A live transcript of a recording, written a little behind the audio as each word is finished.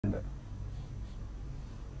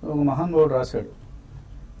ఒక మహానుభావుడు రాశాడు,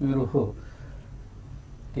 మీరు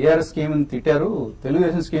టీఆర్ఎస్ స్కీమ్ని తిట్టారు,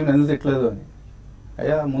 తెలుగుదేశం స్కీమ్ ఎందుకు తిట్టలేదు అని.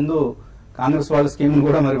 అయ్యా, ముందు కాంగ్రెస్ వాళ్ళ స్కీమ్ని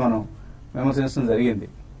కూడా మరి మనం విమర్శించడం జరిగింది.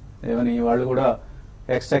 ఏమని, వాళ్ళు కూడా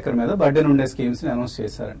ఎక్స్‌టెక్కర్ మీద బర్డెన్ ఉండే స్కీమ్స్ని అనౌన్స్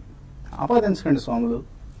చేశారని. ఆపాదించకండి స్వాములు,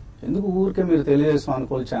 ఎందుకు ఊరికే మీరు తెలుగుదేశం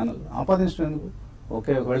అనుకూల ఛానల్ ఆపాదించడం ఎందుకు?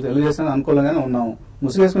 ఓకే, ఒకవేళ తెలుగుదేశం అనుకూలంగానే ఉన్నాము,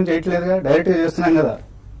 ముసుగేసుకుని చేయట్లేదుగా, డైరెక్ట్గా చేస్తున్నాం కదా.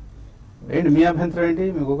 ఏంటి మీ అభ్యంతరం ఏంటి?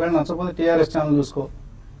 మీకు ఒకవేళ నచ్చకపోతే టీఆర్ఎస్ ఛానల్ చూసుకో.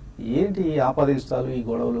 ఏంటి ఈ ఆపాదించాలు, ఈ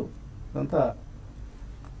గొడవలు? ఇదంతా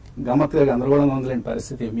గమ్మత్తుగా గందరగోళంగా ఉందిలేని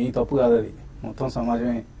పరిస్థితి. మీ తప్పు కాదు అది. మొత్తం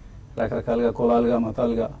సమాజమే రకరకాలుగా కులాలుగా,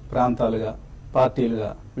 మతాలుగా, ప్రాంతాలుగా, పార్టీలుగా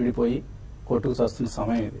విడిపోయి కొట్టుకు చస్తున్న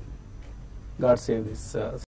సమయం ఇది. God save this